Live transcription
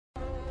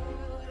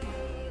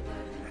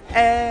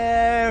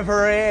Everybody's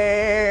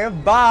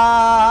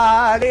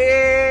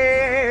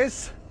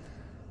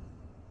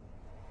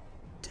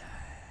dead.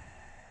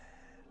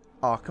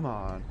 Oh, come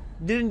on.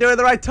 Didn't do it at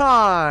the right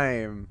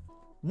time.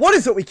 What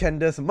is up,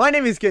 Weekenders? My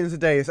name is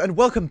invading, and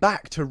welcome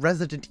back to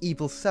Resident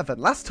Evil 7.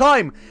 Last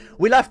time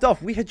we left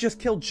off, we had just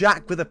killed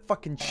Jack with a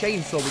fucking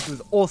chainsaw, which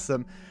was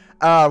awesome.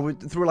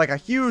 Through like a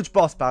huge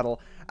boss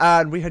battle,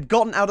 and we had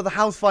gotten out of the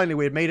house finally.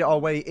 We had made it our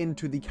way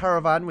into the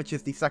caravan, which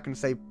is the second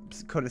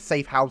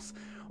safe house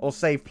or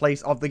safe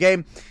place of the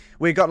game.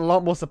 We'd gotten a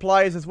lot more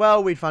supplies as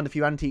well. We'd found a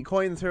few antique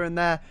coins here and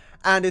there,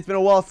 and it's been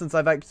a while since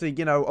I've actually,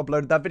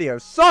 uploaded that video.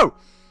 So,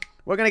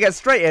 we're going to get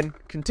straight in,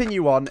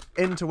 continue on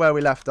into where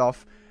we left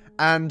off,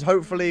 and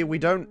hopefully we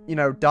don't,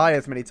 die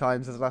as many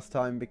times as last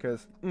time,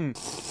 because,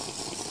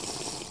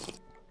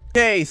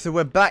 Okay, so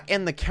we're back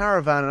in the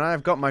caravan, and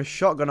I've got my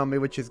shotgun on me,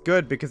 which is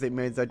good, because it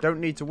means I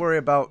don't need to worry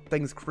about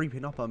things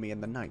creeping up on me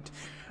in the night.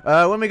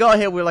 When we got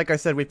here, like I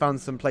said, we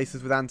found some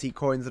places with antique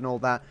coins and all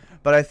that,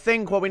 but I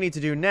think what we need to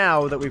do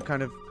now that we've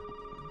kind of...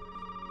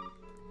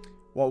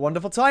 What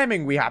wonderful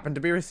timing! We happen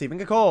to be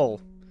receiving a call.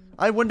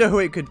 I wonder who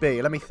it could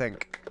be. Let me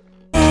think.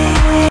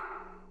 I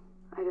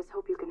just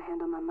hope you can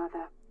handle my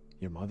mother.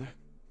 Your mother?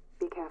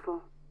 Be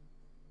careful.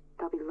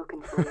 They'll be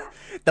looking for you.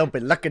 They'll be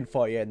looking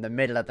for you in the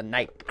middle of the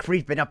night,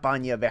 creeping up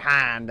on you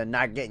behind and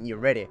not getting you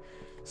ready.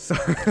 So,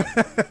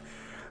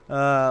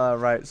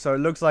 right. So it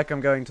looks like I'm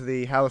going to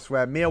the house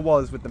where Mia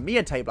was with the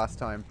Mia tape last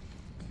time.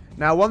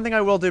 Now, one thing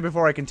I will do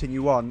before I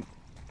continue on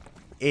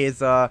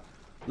is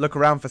look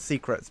around for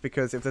secrets,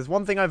 because if there's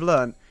one thing I've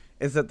learned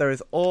is that there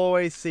is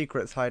always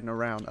secrets hiding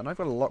around, and I've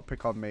got a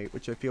lockpick on me,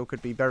 which I feel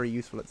could be very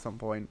useful at some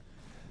point.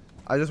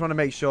 I just want to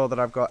make sure that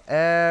I've got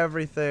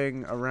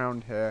everything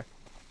around here,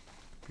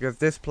 because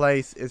this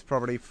place is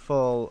probably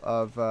full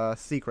of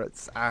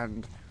secrets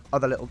and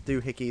other little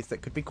doohickeys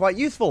that could be quite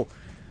useful.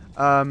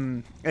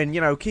 And,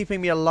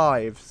 keeping me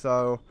alive.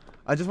 So,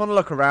 I just want to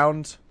look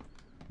around.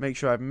 Make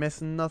sure I've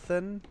missed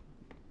nothing.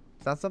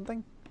 Is that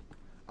something?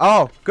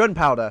 Oh,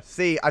 gunpowder.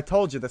 See, I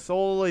told you, there's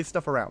always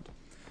stuff around.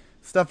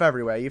 Stuff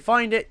everywhere. You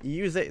find it, you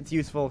use it, it's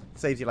useful,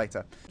 saves you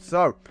later.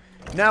 So,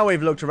 now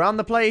we've looked around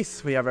the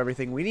place. We have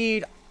everything we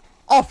need.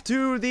 Off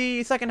to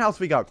the second house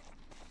we go.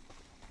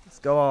 Let's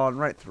go on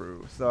right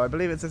through. So I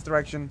believe it's this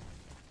direction.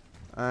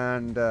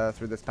 And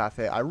through this path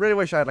here. I really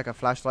wish I had like a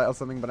flashlight or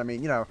something. But I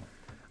mean,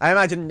 I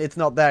imagine it's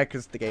not there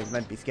because the game's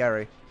meant to be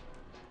scary.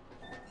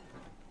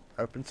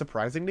 Opened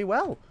surprisingly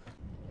well.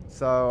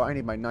 So I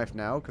need my knife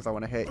now because I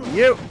want to hit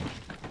you.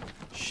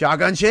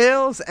 Shotgun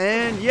shells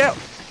and you.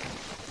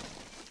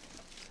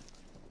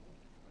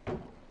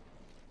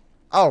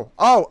 Oh,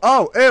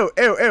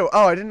 ew.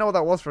 Oh, I didn't know what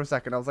that was for a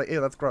second. I was like, ew,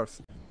 that's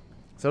gross.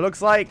 So it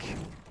looks like...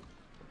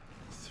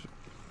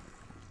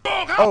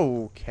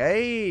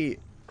 Okay.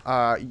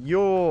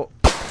 You're...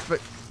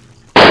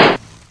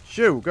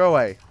 Shoo, go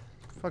away.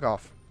 Fuck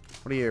off.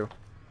 What are you?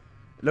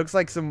 It looks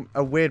like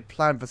a weird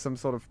plan for some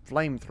sort of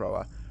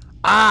flamethrower.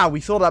 Ah, we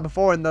saw that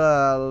before in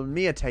the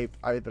Mia tape,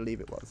 I believe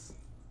it was.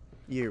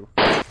 You.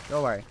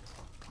 Go away.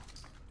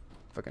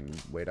 Fucking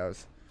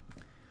weirdos.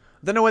 I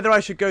don't know whether I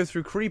should go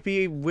through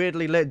creepy,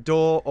 weirdly lit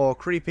door or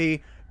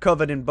creepy,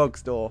 covered in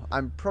bugs door.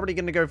 I'm probably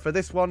going to go for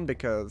this one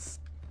because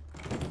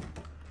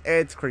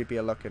it's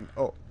creepier looking.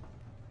 Oh.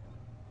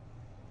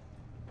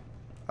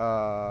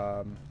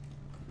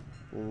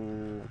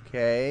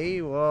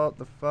 Okay, what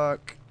the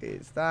fuck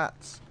is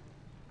that?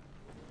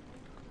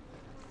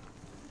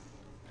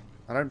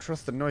 I don't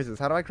trust the noises.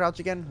 How do I crouch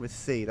again? With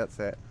C, that's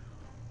it.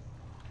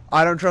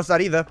 I don't trust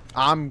that either.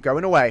 I'm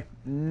going away.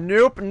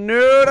 Nope,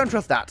 no, don't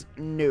trust that.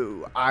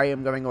 No, I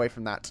am going away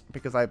from that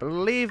because I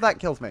believe that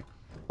kills me.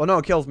 Well, no,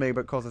 it kills me,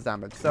 but causes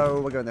damage.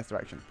 So we're going this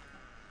direction.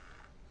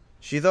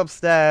 She's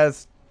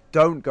upstairs.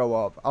 Don't go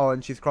up. Oh,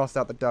 and she's crossed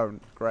out the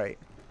don't. Great.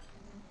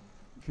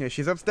 Yeah,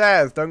 she's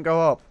upstairs. Don't go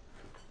up.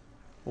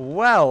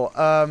 Well,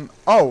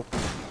 oh.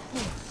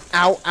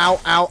 Ow, ow,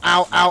 ow,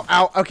 ow, ow,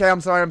 ow. Okay,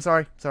 I'm sorry.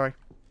 Sorry.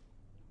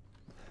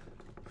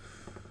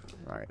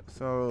 Right,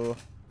 so...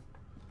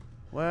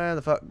 Where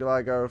the fuck do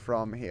I go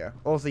from here?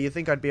 Also, you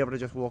think I'd be able to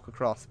just walk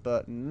across,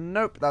 but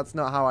nope, that's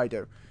not how I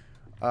do.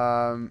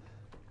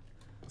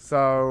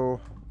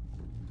 So...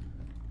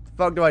 The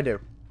fuck do I do?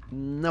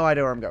 No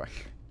idea where I'm going.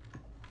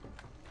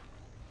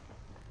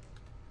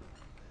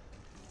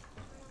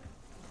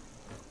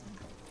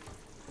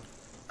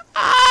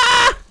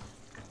 Ah!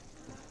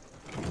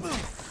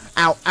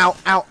 Ow, ow,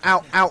 ow,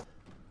 ow, ow.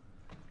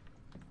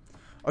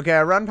 Okay,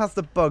 I ran past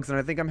the bugs, and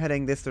I think I'm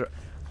heading this direction.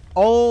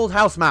 Old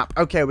house map.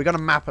 Okay, we got a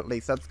map at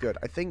least. That's good.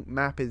 I think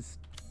map is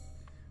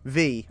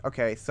V.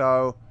 Okay,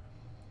 so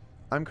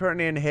I'm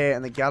currently in here,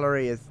 and the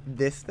gallery is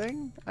this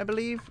thing, I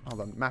believe. Hold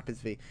on, map is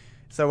V.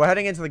 So we're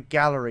heading into the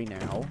gallery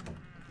now.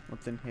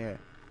 What's in here?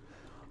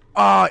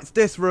 Oh, it's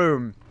this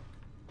room.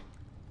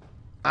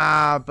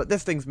 Ah, but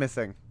this thing's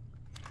missing.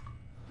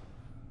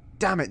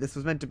 Damn it, this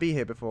was meant to be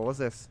here before. What's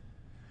this?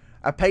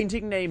 A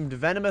painting named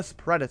Venomous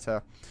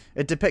Predator.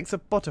 It depicts a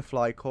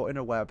butterfly caught in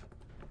a web.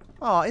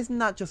 Oh, isn't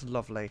that just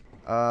lovely?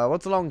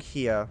 What's along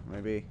here,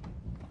 maybe?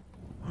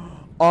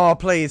 Oh,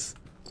 please.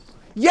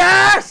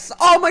 Yes!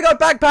 Oh my god,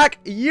 backpack!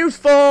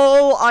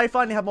 Useful! I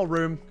finally have more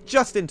room.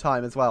 Just in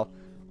time as well.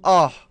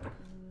 Oh,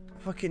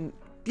 fucking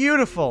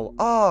beautiful.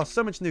 Oh,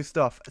 so much new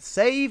stuff.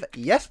 Save?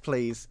 Yes,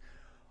 please.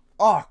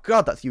 Oh,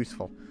 god, that's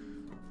useful.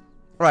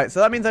 Right, so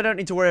that means I don't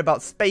need to worry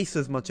about space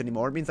as much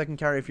anymore. It means I can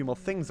carry a few more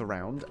things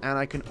around, and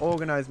I can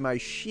organize my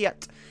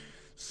shit.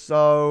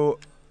 So,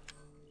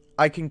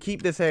 I can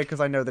keep this here because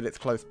I know that it's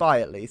close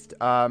by, at least.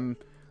 I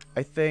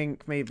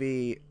think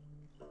maybe...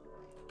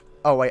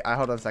 Oh, wait,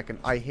 hold on a second.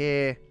 I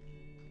hear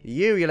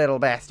you, you little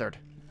bastard.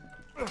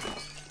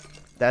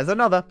 There's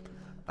another.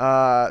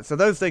 So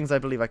those things I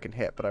believe I can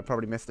hit, but I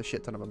probably missed a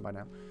shit ton of them by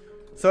now.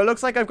 So it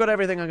looks like I've got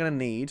everything I'm going to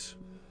need.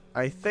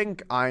 I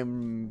think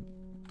I'm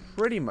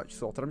pretty much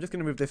sorted. I'm just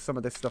going to move some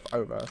of this stuff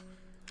over.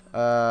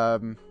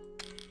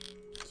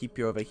 Keep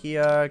you over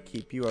here.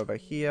 Keep you over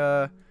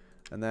here.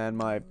 And then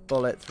my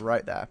bullets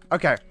right there.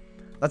 Okay.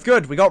 That's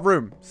good. We got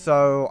room.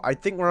 So I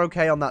think we're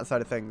okay on that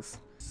side of things.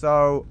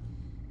 So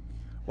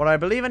what I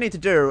believe I need to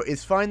do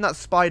is find that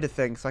spider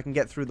thing so I can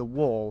get through the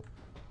wall.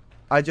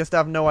 I just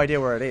have no idea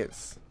where it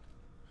is.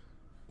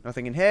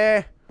 Nothing in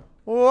here.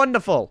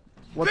 Wonderful.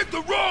 Hit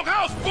the wrong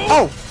house,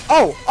 fool!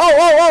 Oh!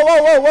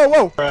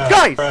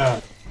 Guys!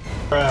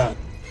 Bruh.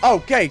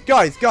 Okay,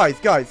 guys.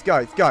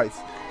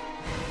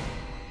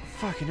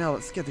 Fucking hell,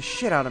 it scared the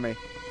shit out of me.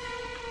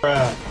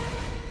 Bruh.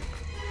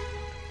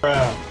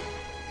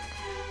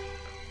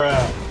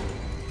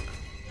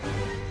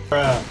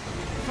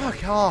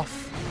 Fuck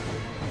off.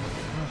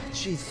 Oh,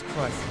 Jesus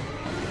Christ.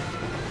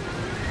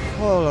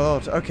 Oh,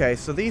 Lord. Okay,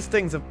 so these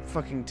things are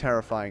fucking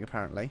terrifying,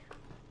 apparently.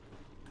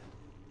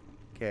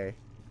 Okay.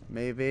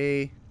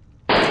 Maybe...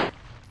 Okay,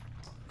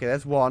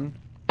 there's one.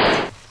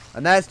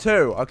 And there's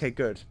two. Okay,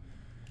 good.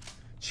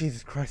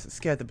 Jesus Christ, it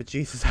scared the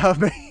bejesus out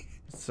of me.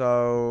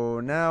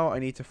 So, now I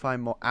need to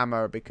find more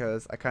ammo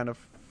because I kind of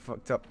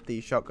fucked up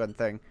the shotgun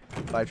thing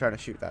by trying to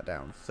shoot that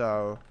down.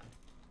 So,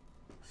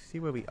 see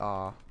where we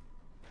are.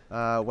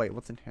 Wait,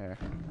 what's in here?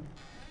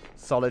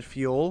 Solid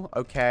fuel.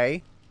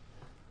 Okay.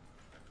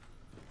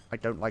 I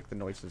don't like the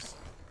noises.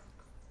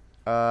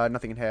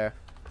 Nothing in here.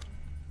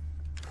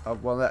 Oh,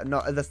 well,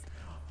 no, this...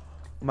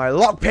 My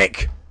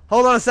lockpick!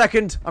 Hold on a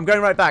second. I'm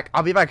going right back.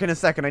 I'll be back in a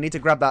second. I need to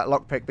grab that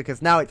lockpick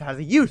because now it has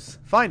a use.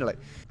 Finally.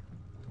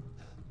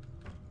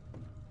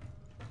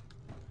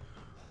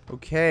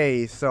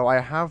 Okay, so I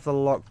have the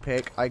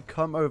lockpick. I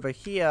come over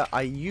here.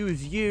 I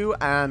use you.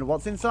 And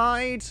what's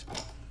inside?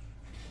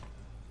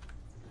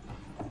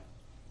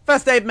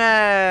 First aid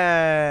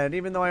man!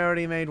 Even though I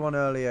already made one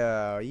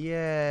earlier.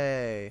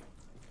 Yay.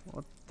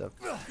 What the...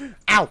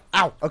 Ow!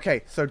 Ow!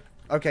 Okay, so...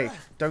 Okay,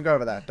 don't go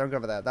over there. Don't go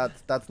over there.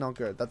 That's not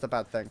good. That's a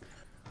bad thing.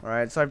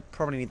 Alright, so I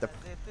probably need the...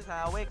 This is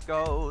how it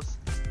goes.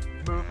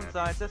 Move from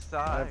side to I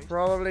side.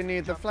 probably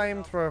need the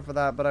flamethrower for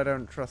that, but I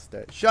don't trust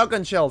it.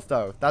 Shotgun shells,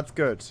 though. That's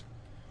good.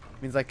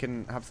 Means I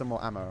can have some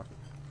more ammo.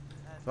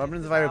 So what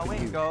happens if I open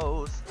you?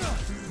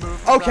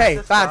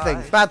 Okay,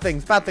 bad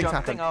things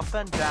happen. Up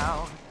and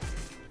down.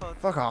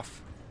 Fuck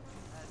off.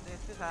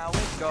 This is how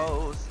it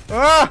goes.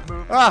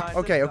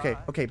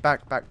 Okay,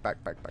 back.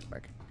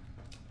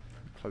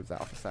 Close that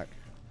off a sec.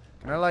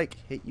 Can I, like,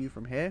 hit you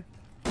from here?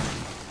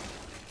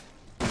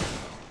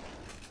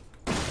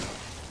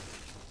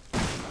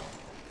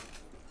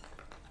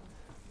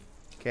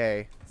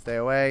 Okay, stay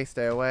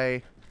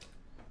away.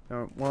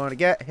 Don't want to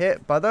get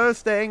hit by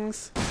those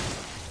things.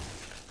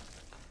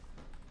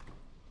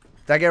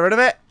 Did I get rid of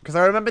it? Because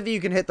I remember that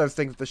you can hit those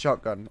things with the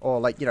shotgun.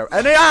 Or, like, you know.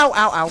 And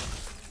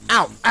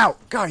ow!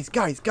 Guys.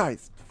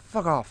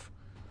 Fuck off.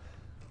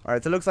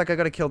 Alright, so it looks like I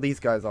gotta kill these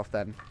guys off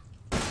then.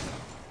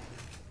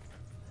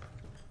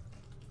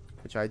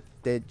 Which I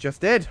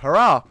just did.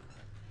 Hurrah!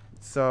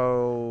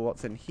 So,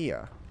 what's in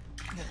here?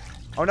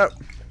 Oh, no.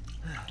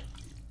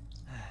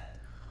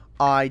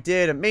 I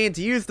didn't mean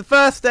to use the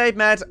first aid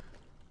med.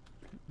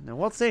 Now,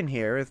 what's in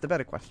here is the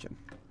better question.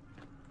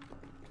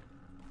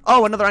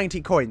 Oh, another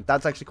antique coin.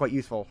 That's actually quite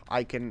useful.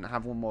 I can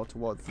have one more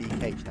towards the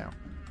cage now.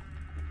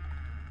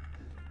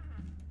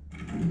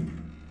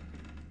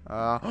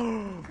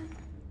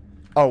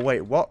 Oh,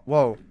 wait, what?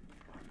 Whoa.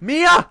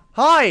 Mia!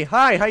 Hi,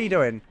 how you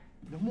doing?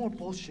 No more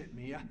bullshit,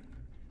 Mia.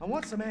 I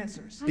want some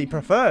answers. The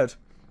preferred.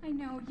 I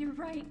know, you're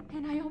right,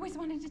 and I always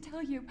wanted to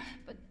tell you,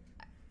 but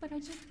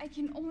I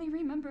can only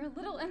remember a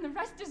little, and the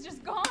rest is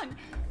just gone.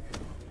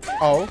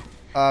 Oh,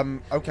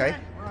 okay.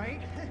 Right?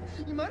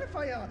 You mind if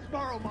I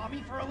borrow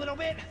mommy for a little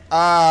bit?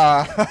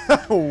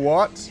 What?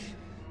 Why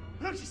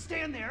don't you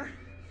stand there?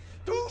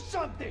 Do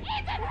something!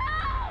 Ethan,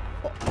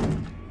 help!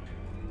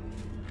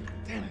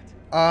 Damn it.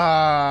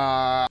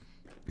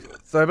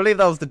 So I believe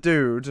that was the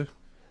dude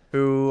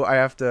who I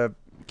have to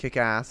kick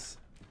ass.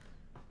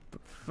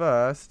 But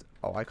first,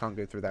 oh, I can't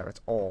go through there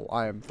at all.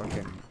 I am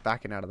fucking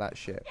backing out of that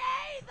shit.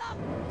 Stay the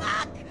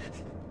fuck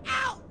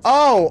out!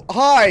 Oh,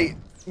 hi!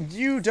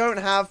 You don't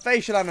have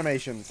facial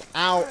animations.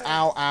 Ow,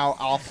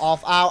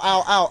 off,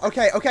 ow.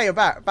 Okay, you're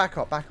back. Back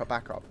up.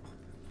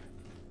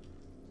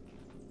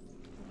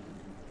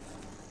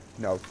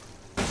 No.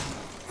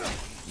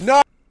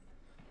 No!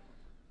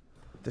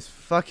 This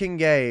fucking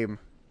game.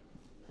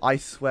 I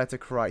swear to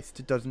Christ,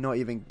 it does not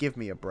even give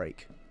me a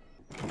break.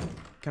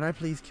 Can I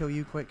please kill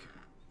you quick?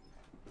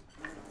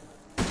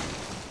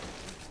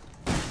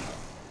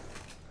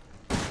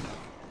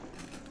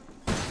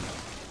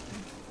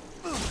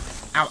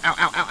 Ow, ow,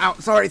 ow, ow, ow.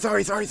 Sorry.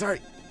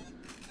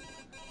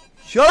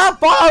 Shut up,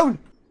 phone!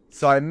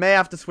 So I may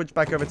have to switch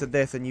back over to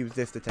this and use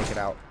this to take it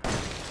out.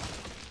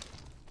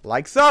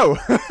 Like so.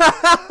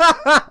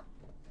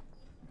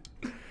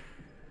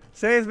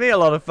 Saves me a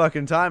lot of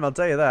fucking time, I'll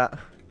tell you that.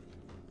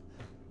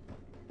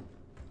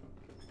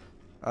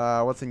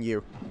 What's in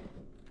you?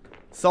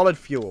 Solid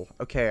fuel.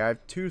 Okay, I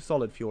have 2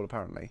 solid fuel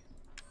apparently.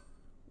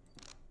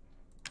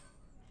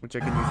 Which I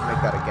can use to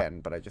make that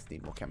again, but I just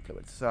need more chem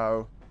fluid.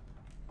 So,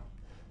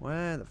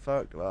 where the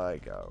fuck do I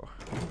go?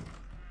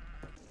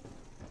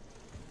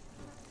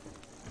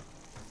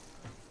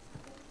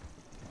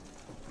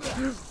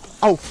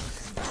 Oh!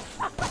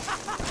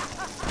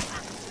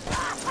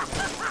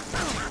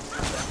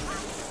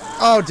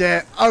 Oh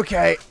dear.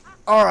 Okay.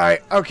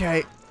 Alright.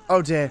 Okay.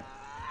 Oh dear.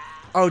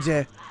 Oh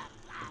dear.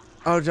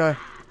 Oh dear.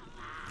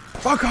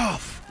 Fuck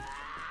off!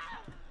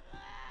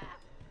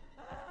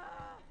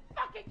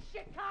 Fucking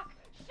shitcock!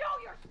 Show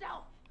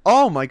yourself!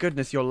 Oh my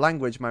goodness, your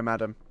language, my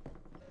madam.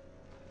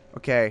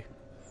 Okay.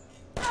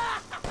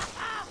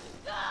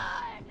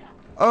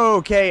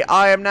 Okay,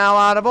 I am now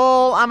out of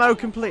all ammo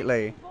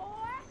completely. Boy,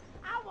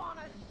 I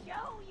wanna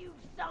show you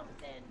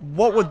something.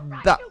 What would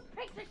Alright, that... you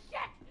piece of shit!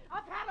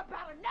 I've had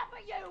about enough of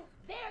you!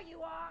 There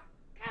you are!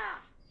 Ah.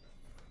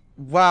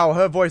 Wow,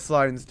 her voice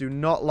lines do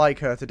not like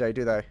her today,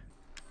 do they?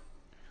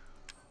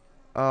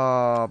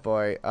 Oh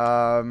boy.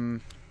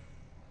 Right,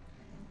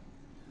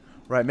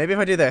 maybe if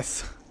I do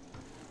this.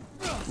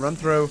 Run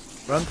through.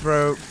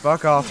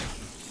 Fuck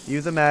off.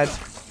 Use a med.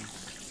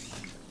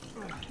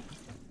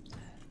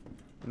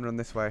 And run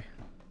this way.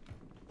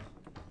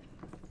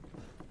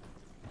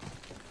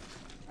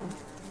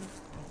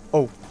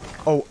 Oh.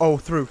 Oh,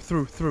 through.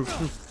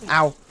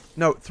 Ow.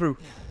 No, through.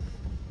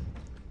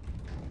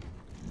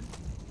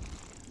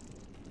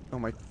 Oh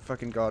my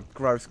fucking god.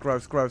 Gross.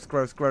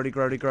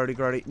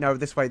 Grody. No,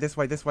 this way. It's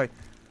the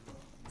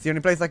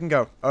only place I can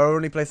go.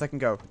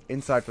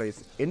 Inside,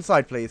 please.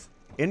 Inside, please.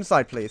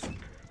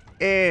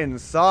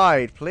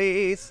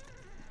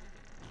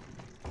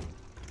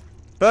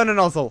 Burn a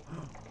nozzle.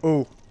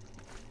 Ooh.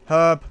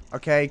 Herb.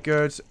 Okay,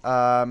 good.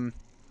 Can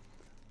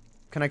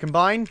I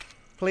combine?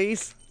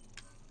 Please?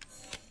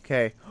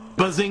 Okay.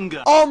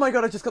 Bazinga! Oh my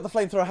god, I just got the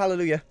flamethrower.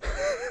 Hallelujah.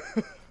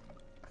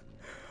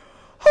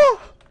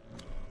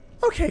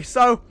 Okay,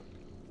 so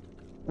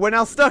we're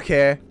now stuck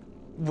here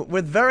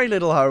with very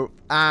little hope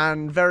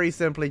and very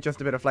simply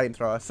just a bit of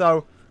flamethrower.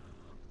 So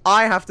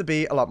I have to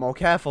be a lot more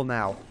careful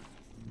now.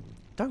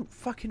 Don't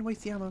fucking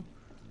waste the ammo.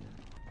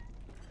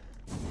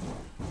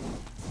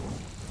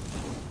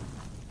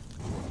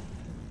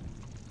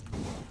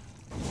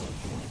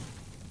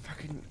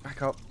 Fucking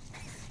back up.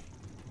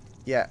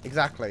 Yeah,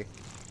 exactly.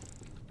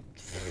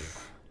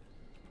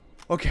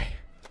 Okay.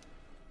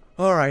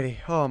 Alrighty.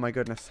 Oh my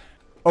goodness.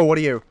 Oh, what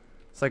are you?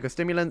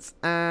 Psychostimulants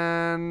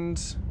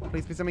and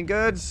please be something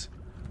good.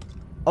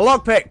 A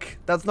lockpick.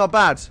 That's not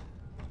bad.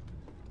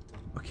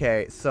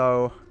 Okay,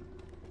 so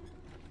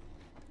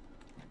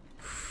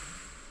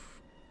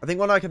I think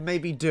what I could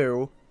maybe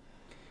do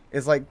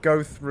is like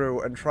go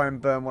through and try and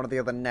burn one of the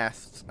other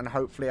nests, and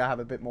hopefully I have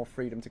a bit more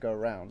freedom to go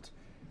around.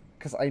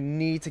 Because I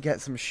need to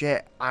get some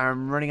shit.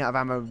 I'm running out of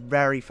ammo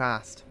very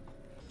fast.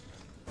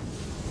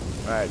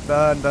 Alright,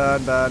 burn.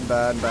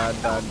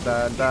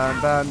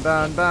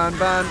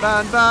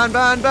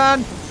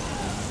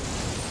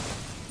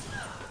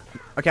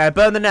 Okay, I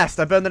burned the nest.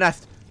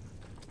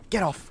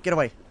 Get off. Get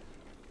away.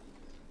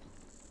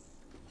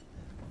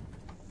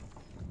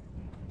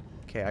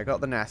 Okay, I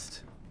got the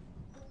nest.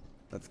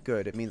 That's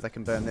good. It means I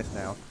can burn this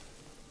now.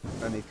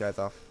 Burn these guys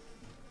off.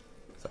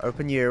 So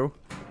open you.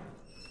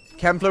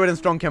 Chem fluid and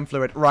strong chem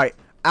fluid. Right.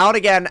 Out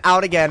again. I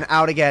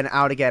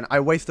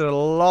wasted a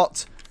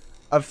lot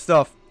of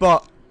stuff,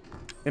 but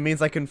it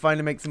means I can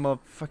finally make some more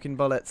fucking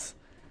bullets.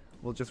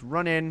 We'll just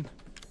run in,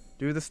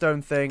 do the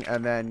stone thing,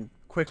 and then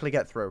quickly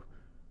get through.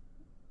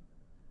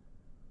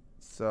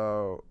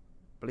 So,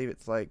 I believe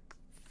it's like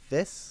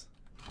this.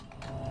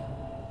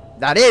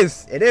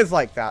 It is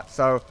like that.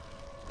 So,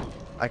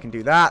 I can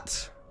do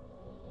that.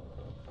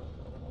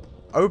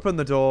 Open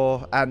the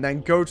door, and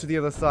then go to the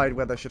other side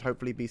where there should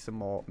hopefully be some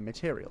more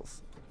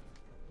materials.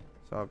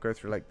 So, I'll go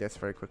through like this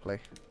very quickly.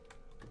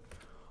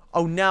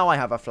 Oh, now I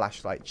have a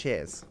flashlight.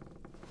 Cheers.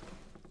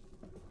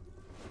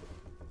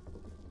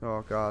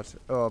 Oh, God.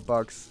 Oh,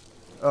 bugs.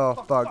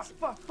 Oh, bugs.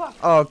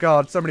 Oh,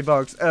 God. So many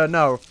bugs.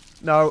 No.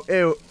 No.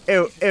 Ew.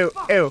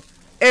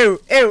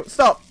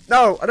 Stop.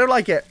 No, I don't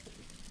like it.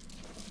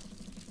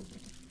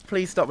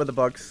 Please stop with the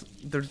bugs.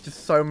 There's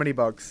just so many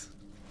bugs.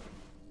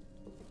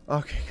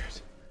 Okay,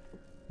 good.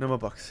 No more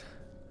bugs.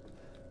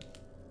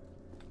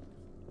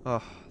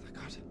 Oh,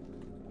 God.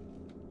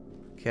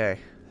 Okay.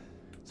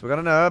 So we got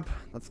an herb.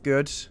 That's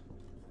good.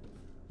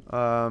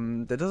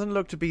 There doesn't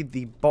look to be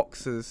the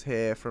boxes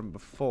here from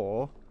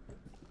before.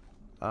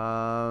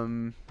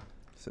 So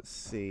let's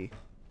see.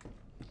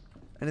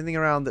 Anything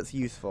around that's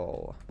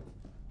useful?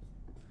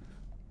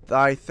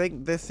 I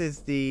think this is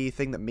the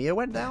thing that Mia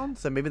went down.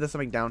 So maybe there's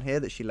something down here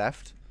that she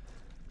left.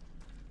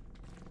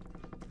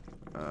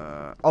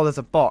 Oh, there's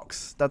a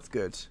box. That's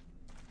good.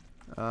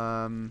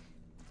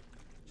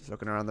 Just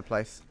looking around the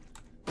place.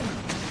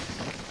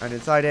 And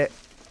inside it,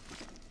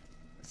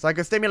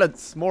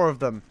 psychostimulants. More of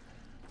them.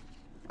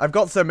 I've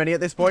got so many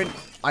at this point.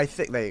 I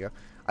think, there you go.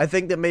 I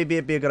think that maybe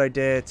it'd be a good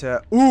idea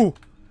to... Ooh!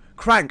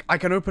 Crank! I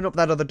can open up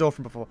that other door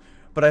from before.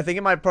 But I think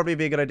it might probably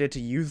be a good idea to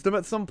use them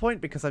at some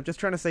point, because I'm just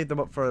trying to save them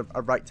up for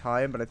a right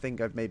time, but I think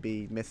I've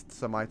maybe missed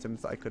some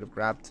items that I could have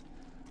grabbed.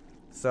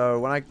 So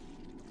when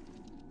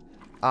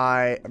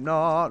I am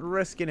not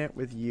risking it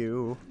with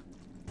you.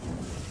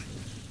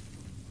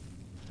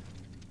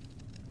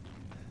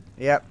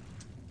 Yep.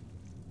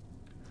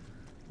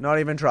 Not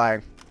even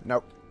trying.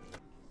 Nope.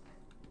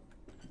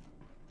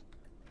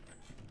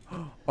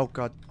 Oh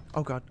god.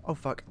 Oh god. Oh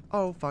fuck.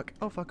 Oh fuck.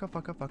 Oh fuck. Oh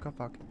fuck. Oh fuck. Oh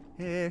fuck.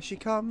 Here she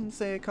comes.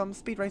 Here comes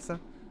Speed Racer.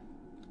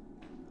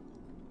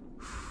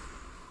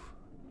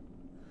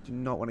 Do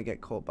not want to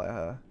get caught by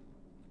her.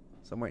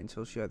 So I'm waiting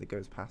until she either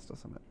goes past or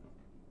something.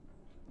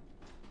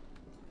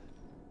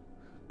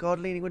 God,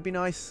 leaning would be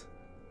nice.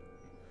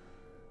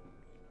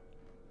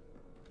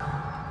 It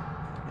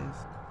is.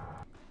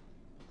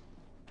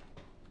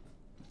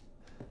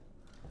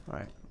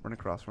 Alright, run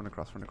across, run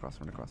across, run across,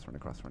 run across, run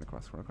across, run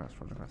across, run across,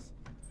 run across.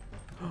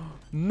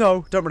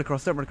 No! Don't run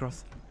across, don't run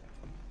across.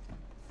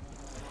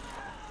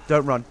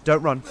 Don't run,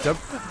 don't run, don't.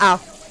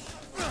 Ow!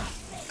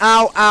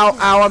 Ow, ow,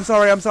 ow, I'm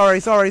sorry,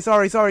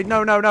 sorry.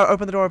 No, no, no,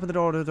 open the door, open the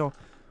door, open the door.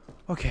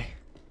 Okay.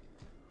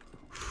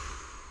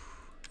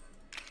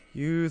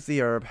 Use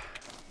the herb.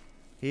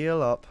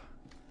 Heal up.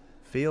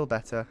 Feel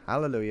better.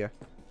 Hallelujah.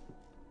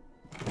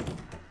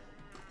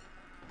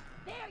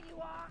 There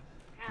you are.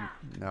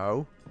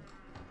 No.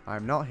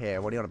 I'm not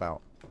here. What are you on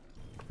about?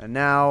 And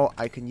now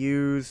I can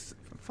use...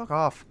 Fuck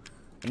off.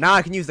 And now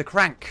I can use the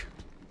crank.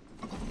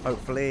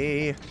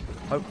 Hopefully.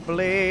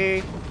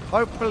 Hopefully.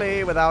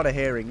 Hopefully without her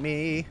hearing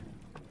me.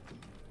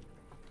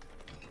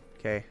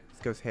 Okay.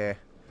 This goes here.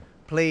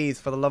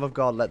 Please, for the love of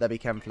God, let there be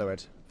chem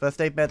fluid.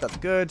 First aid bed, that's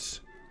good.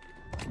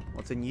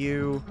 What's in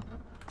you?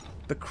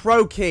 The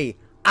crow key.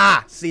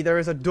 Ah! See, there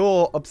is a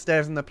door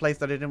upstairs in the place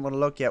that I didn't want to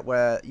look at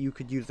where you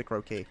could use the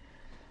crow key.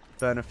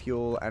 Burner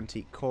fuel,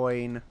 antique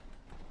coin.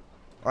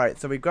 Alright,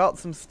 so we've got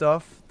some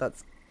stuff.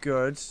 That's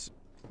good.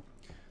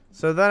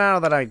 So then now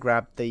that I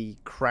grabbed the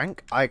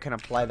crank, I can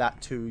apply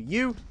that to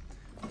you.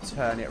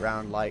 Turn it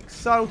around like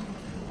so.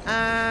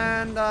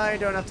 And I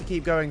don't have to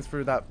keep going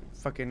through that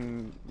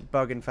fucking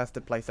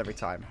bug-infested place every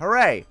time.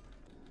 Hooray!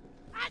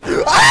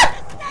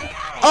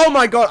 Oh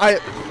my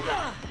god,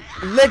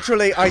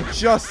 literally, I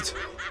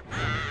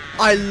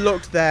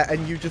looked there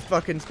and you just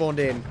fucking spawned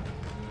in.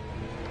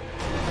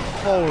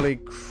 Holy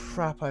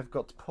crap, I've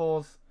got to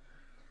pause.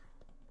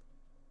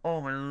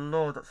 Oh my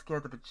lord, that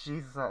scared the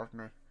bejesus out of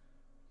me.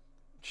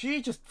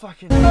 She just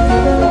fucking...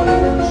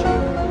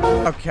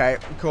 Okay,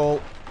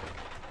 cool.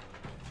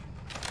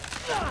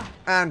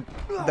 And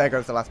there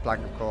goes the last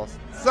plank, of course.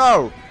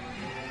 So...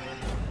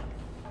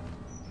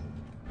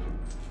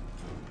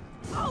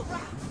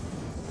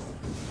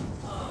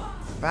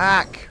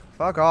 Back!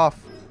 Fuck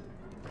off.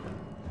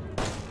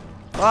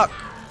 Fuck!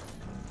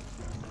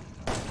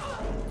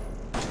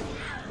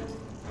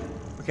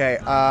 Okay,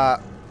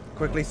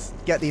 quickly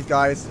get these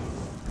guys,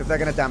 because they're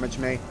gonna damage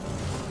me.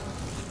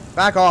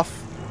 Back off!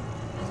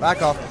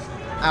 Back off.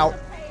 Ow.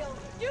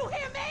 You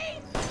hear me?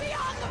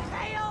 Beyond the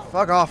pale!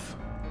 Fuck off.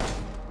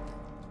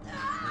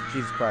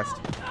 Jesus Christ.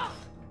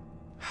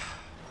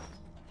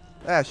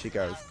 There she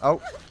goes.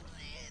 Oh.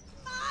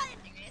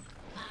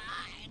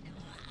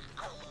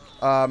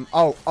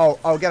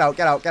 Oh, get out,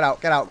 get out, get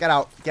out, get out, get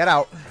out, get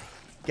out,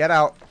 get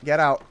out, get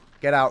out,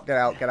 get out, get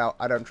out, get out.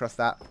 I don't trust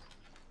that.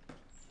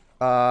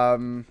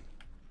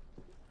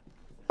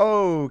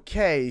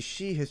 Okay,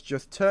 she has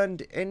just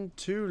turned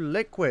into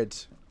liquid.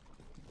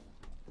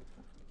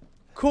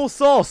 Cool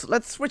sauce.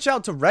 Let's switch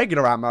out to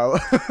regular ammo.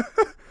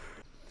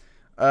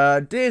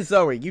 Dear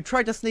Zoe, you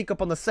tried to sneak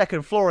up on the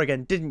second floor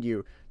again, didn't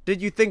you?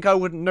 Did you think I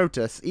wouldn't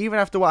notice? Even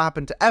after what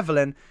happened to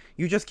Evelyn,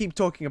 you just keep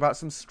talking about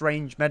some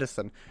strange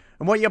medicine.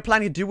 And what you're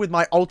planning to do with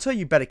my altar,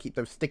 you better keep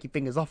those sticky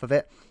fingers off of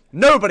it.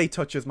 Nobody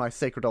touches my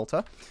sacred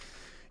altar.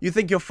 You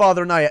think your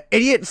father and I are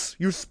idiots?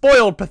 You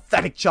spoiled,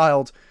 pathetic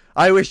child.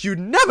 I wish you'd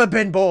never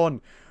been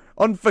born.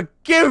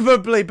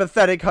 Unforgivably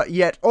pathetic,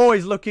 yet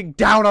always looking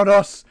down on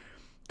us.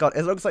 God,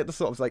 it looks like the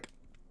sort of like...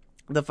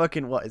 The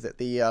fucking, what is it?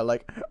 The,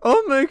 like,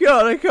 oh my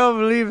god, I can't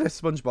believe this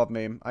SpongeBob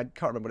meme. I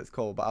can't remember what it's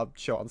called, but I'll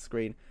show it on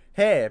screen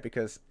here,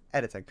 because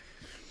editing.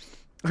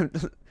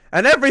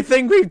 And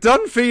everything we've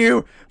done for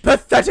you!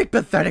 Pathetic,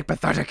 pathetic,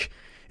 pathetic!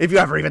 If you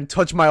ever even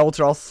touch my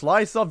altar, I'll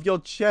slice off your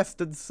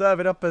chest and serve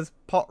it up as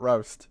pot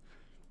roast.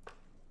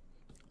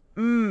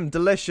 Mmm,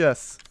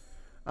 delicious.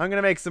 I'm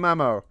gonna make some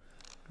ammo.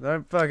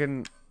 Don't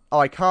fucking... Oh,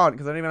 I can't,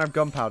 because I don't even have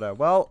gunpowder.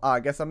 Well, I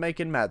guess I'm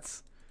making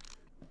meds.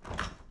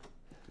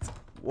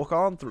 Walk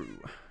on through.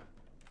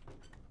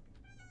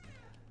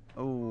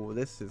 Oh,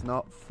 this is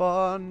not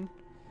fun.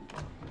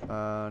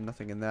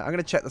 Nothing in there. I'm going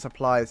to check the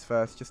supplies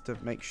first just to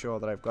make sure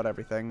that I've got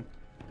everything.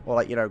 Or,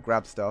 like, you know,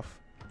 grab stuff.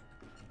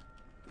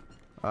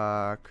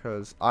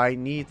 Because I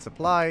need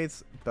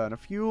supplies. Burn a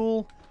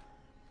fuel.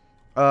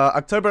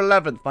 October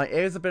 11th. My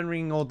ears have been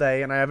ringing all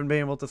day and I haven't been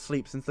able to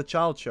sleep since the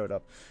child showed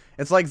up.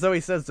 It's like Zoe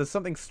says, there's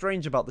something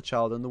strange about the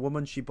child and the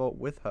woman she brought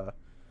with her.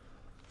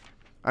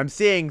 I'm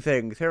seeing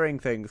things, hearing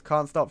things,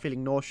 can't stop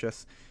feeling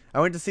nauseous. I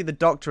went to see the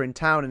doctor in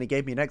town and he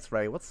gave me an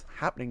x-ray. What's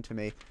happening to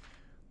me?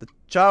 The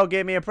child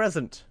gave me a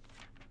present.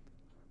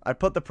 I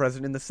put the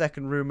present in the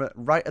second room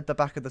right at the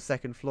back of the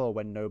second floor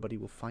where nobody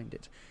will find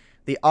it.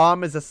 The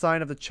arm is a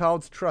sign of the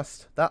child's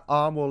trust. That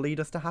arm will lead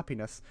us to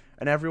happiness.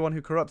 And everyone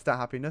who corrupts that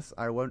happiness,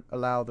 I won't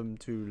allow them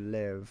to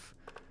live.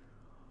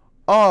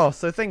 Oh,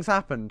 so things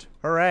happened.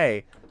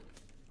 Hooray.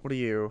 What are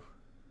you?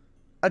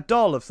 A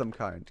doll of some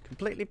kind.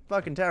 Completely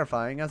fucking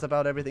terrifying, as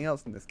about everything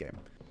else in this game.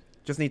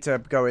 Just need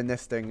to go in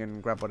this thing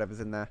and grab whatever's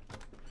in there.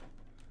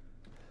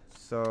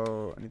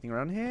 So, anything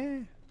around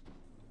here?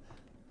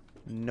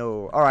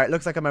 No. Alright,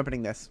 looks like I'm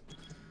opening this.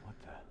 What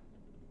the?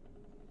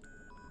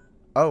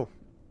 Oh.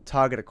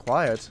 Target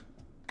acquired.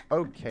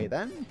 Okay,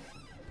 then.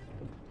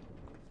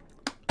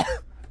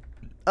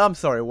 I'm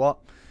sorry, what?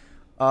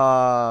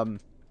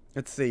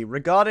 Let's see.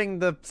 Regarding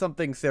the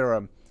something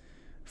serum.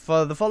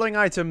 For the following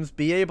items,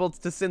 be able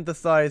to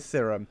synthesize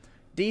serum.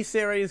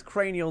 D-series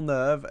cranial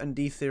nerve and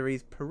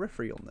D-series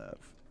peripheral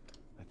nerve.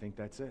 I think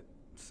that's it.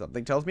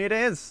 Something tells me it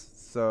is.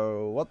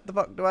 So, what the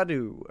fuck do I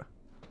do?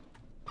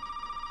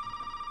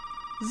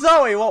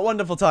 Zoe, what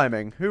wonderful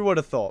timing. Who would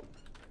have thought?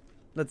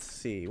 Let's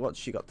see. What's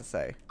she got to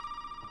say?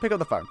 Pick up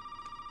the phone.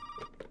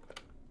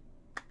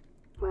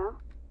 Well,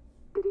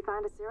 did he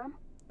find a serum?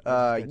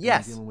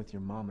 Yes. Dealing with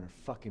your mom and her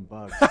fucking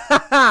bugs.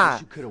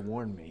 Wish you could have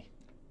warned me.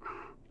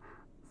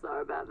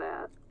 Sorry about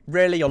that.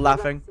 Really? You're What about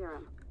laughing? the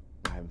serum?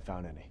 I haven't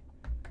found any,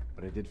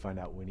 but I did find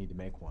out we need to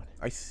make one.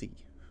 I see.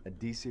 A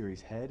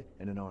D-series head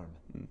and an arm.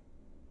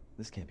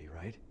 This can't be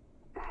right.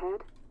 A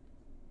head?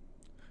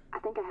 I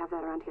think I have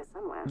that around here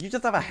somewhere. You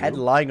just have a head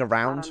lying I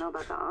around? don't know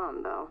about the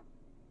arm, though.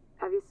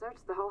 Have you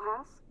searched the whole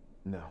house?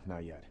 No,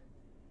 not yet.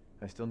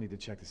 I still need to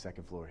check the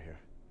second floor here.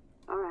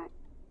 All right.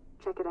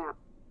 Check it out.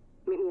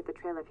 Meet me at the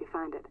trailer if you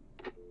find it.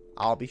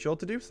 I'll be sure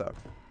to do so.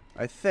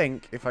 I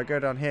think if I go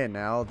down here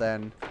now,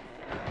 then...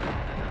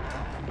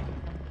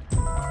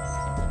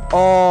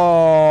 Oh.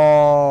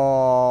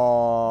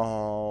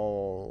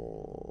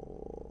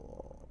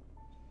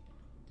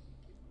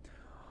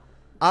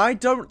 I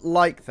don't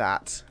like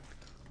that.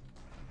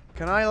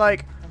 Can I,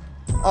 like...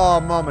 Oh,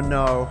 mama,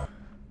 no.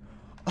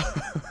 What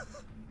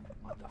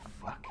the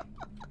fuck?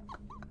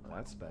 Well,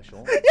 that's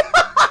special.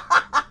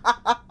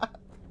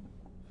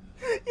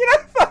 You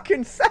don't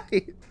fucking say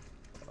it.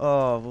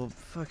 Oh, well,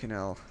 fucking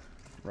hell.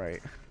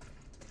 Right.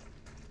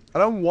 I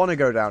don't want to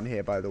go down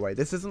here, by the way.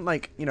 This isn't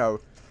like, you know,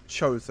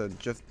 chosen.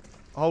 Just,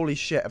 holy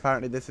shit,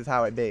 apparently this is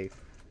how it be.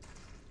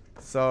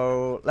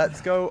 So,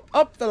 let's go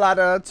up the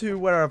ladder to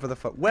wherever the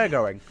fuck we're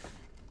going.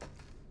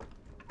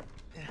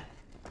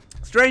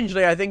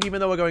 Strangely, I think even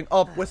though we're going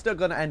up, we're still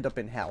going to end up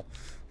in hell.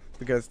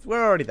 Because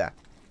we're already there.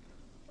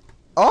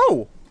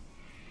 Oh!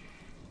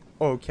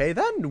 Okay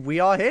then, we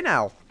are here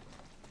now.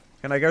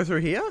 Can I go through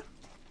here?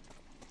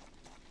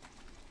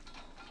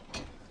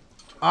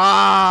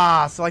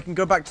 Ah, so I can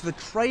go back to the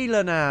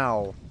trailer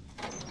now.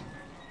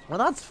 Well,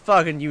 that's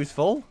fucking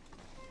useful.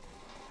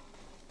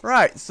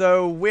 Right,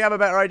 so we have a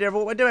better idea of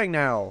what we're doing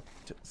now.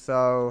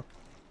 So,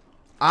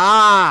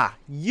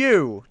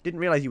 you. Didn't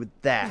realize you were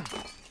there.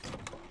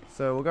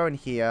 So we'll go in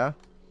here.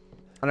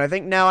 And I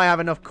think now I have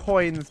enough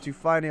coins to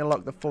finally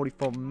unlock the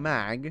 44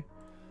 mag.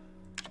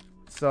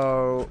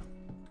 So...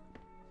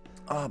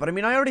 Oh, but I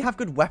mean, I already have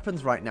good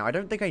weapons right now. I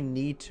don't think I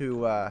need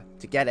to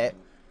get it.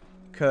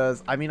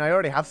 Because, I mean, I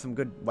already have some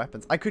good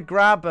weapons. I could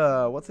grab,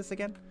 what's this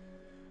again?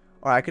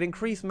 Alright, I could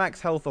increase max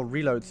health or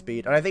reload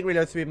speed. And I think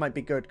reload speed might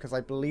be good because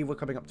I believe we're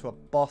coming up to a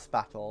boss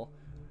battle.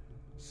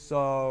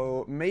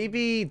 So,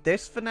 maybe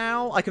this for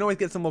now. I can always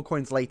get some more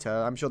coins later.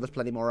 I'm sure there's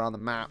plenty more around the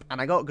map.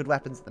 And I got good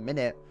weapons at the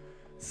minute.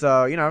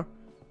 So, you know,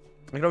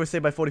 I can always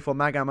save my 44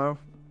 mag ammo.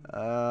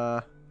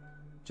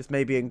 Just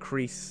maybe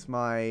increase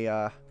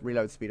my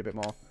reload speed a bit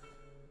more.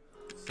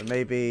 So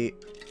maybe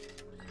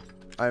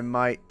I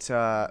might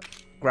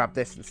grab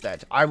this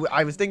instead. I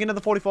was thinking of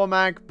the 44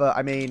 mag, but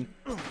I mean,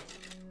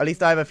 at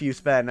least I have a few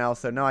spare now,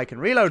 so now I can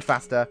reload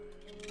faster.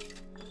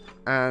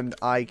 And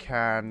I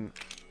can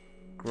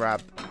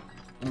grab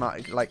my,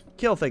 like,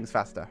 kill things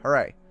faster.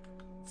 Hooray.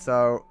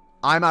 So,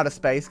 I'm out of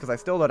space because I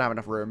still don't have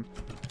enough room.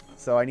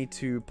 So I need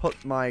to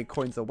put my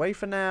coins away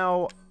for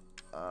now.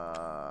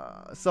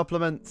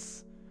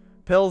 Supplements.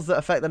 Pills that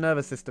affect the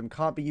nervous system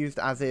can't be used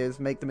as is.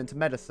 Make them into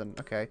medicine.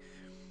 Okay.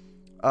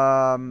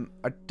 I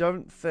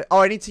don't think... Oh,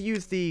 I need to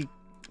use the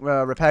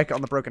repair kit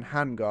on the broken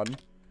handgun.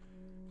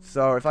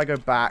 So if I go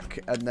back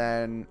and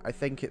then I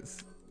think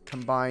it's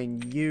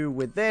combine you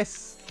with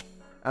this.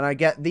 And I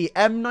get the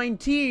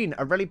M19.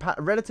 A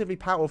relatively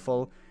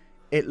powerful.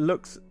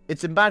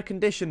 It's in bad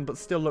condition but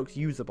still looks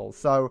usable.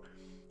 So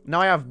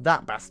now I have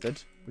that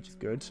bastard, which is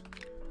good.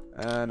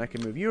 And I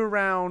can move you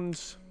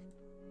around.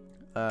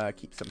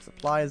 Keep some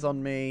supplies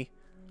on me.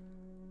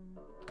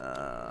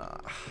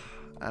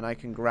 And I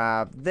can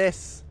grab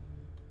this.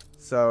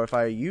 So if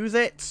I use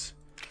it,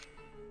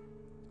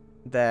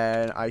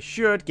 then I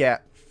should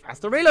get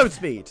faster reload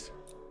speed.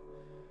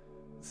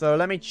 So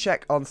let me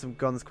check on some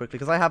guns quickly,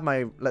 because I have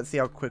my... Let's see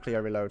how quickly I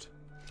reload.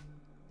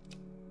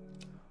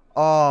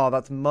 Oh,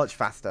 that's much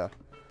faster.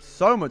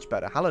 So much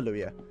better.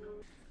 Hallelujah.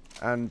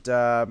 And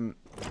I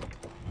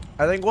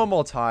think one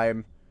more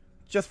time,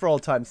 just for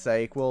old time's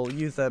sake, we'll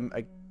use them...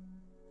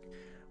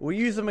 We'll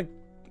use them...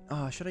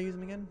 Oh, should I use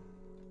them again?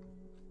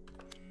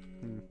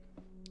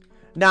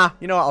 Nah,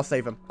 you know what? I'll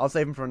save them. I'll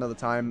save them for another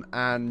time.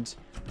 And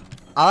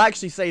I'll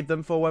actually save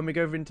them for when we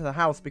go into the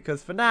house,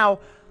 because for now...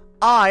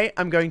 I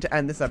am going to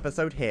end this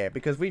episode here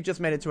because we've just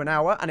made it to an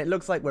hour and it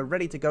looks like we're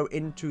ready to go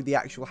into the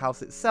actual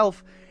house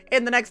itself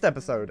in the next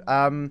episode.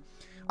 I'm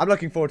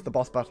looking forward to the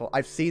boss battle.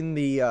 I've seen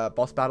the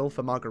boss battle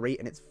for Marguerite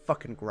and it's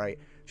fucking great.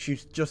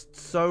 She's just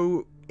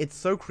so... It's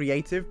so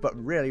creative but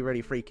really,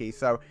 really freaky.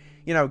 So,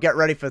 you know, get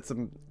ready for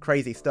some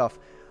crazy stuff.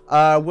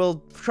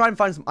 We'll try and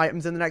find some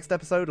items in the next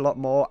episode, a lot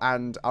more,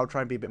 and I'll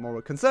try and be a bit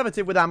more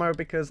conservative with ammo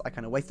because I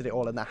kind of wasted it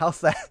all in that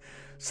house there.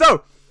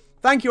 So...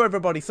 Thank you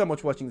everybody so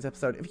much for watching this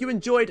episode. If you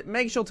enjoyed,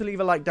 make sure to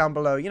leave a like down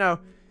below, you know,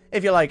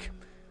 if you like,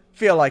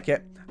 feel like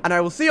it. And I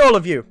will see all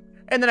of you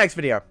in the next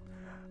video.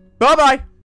 Bye-bye!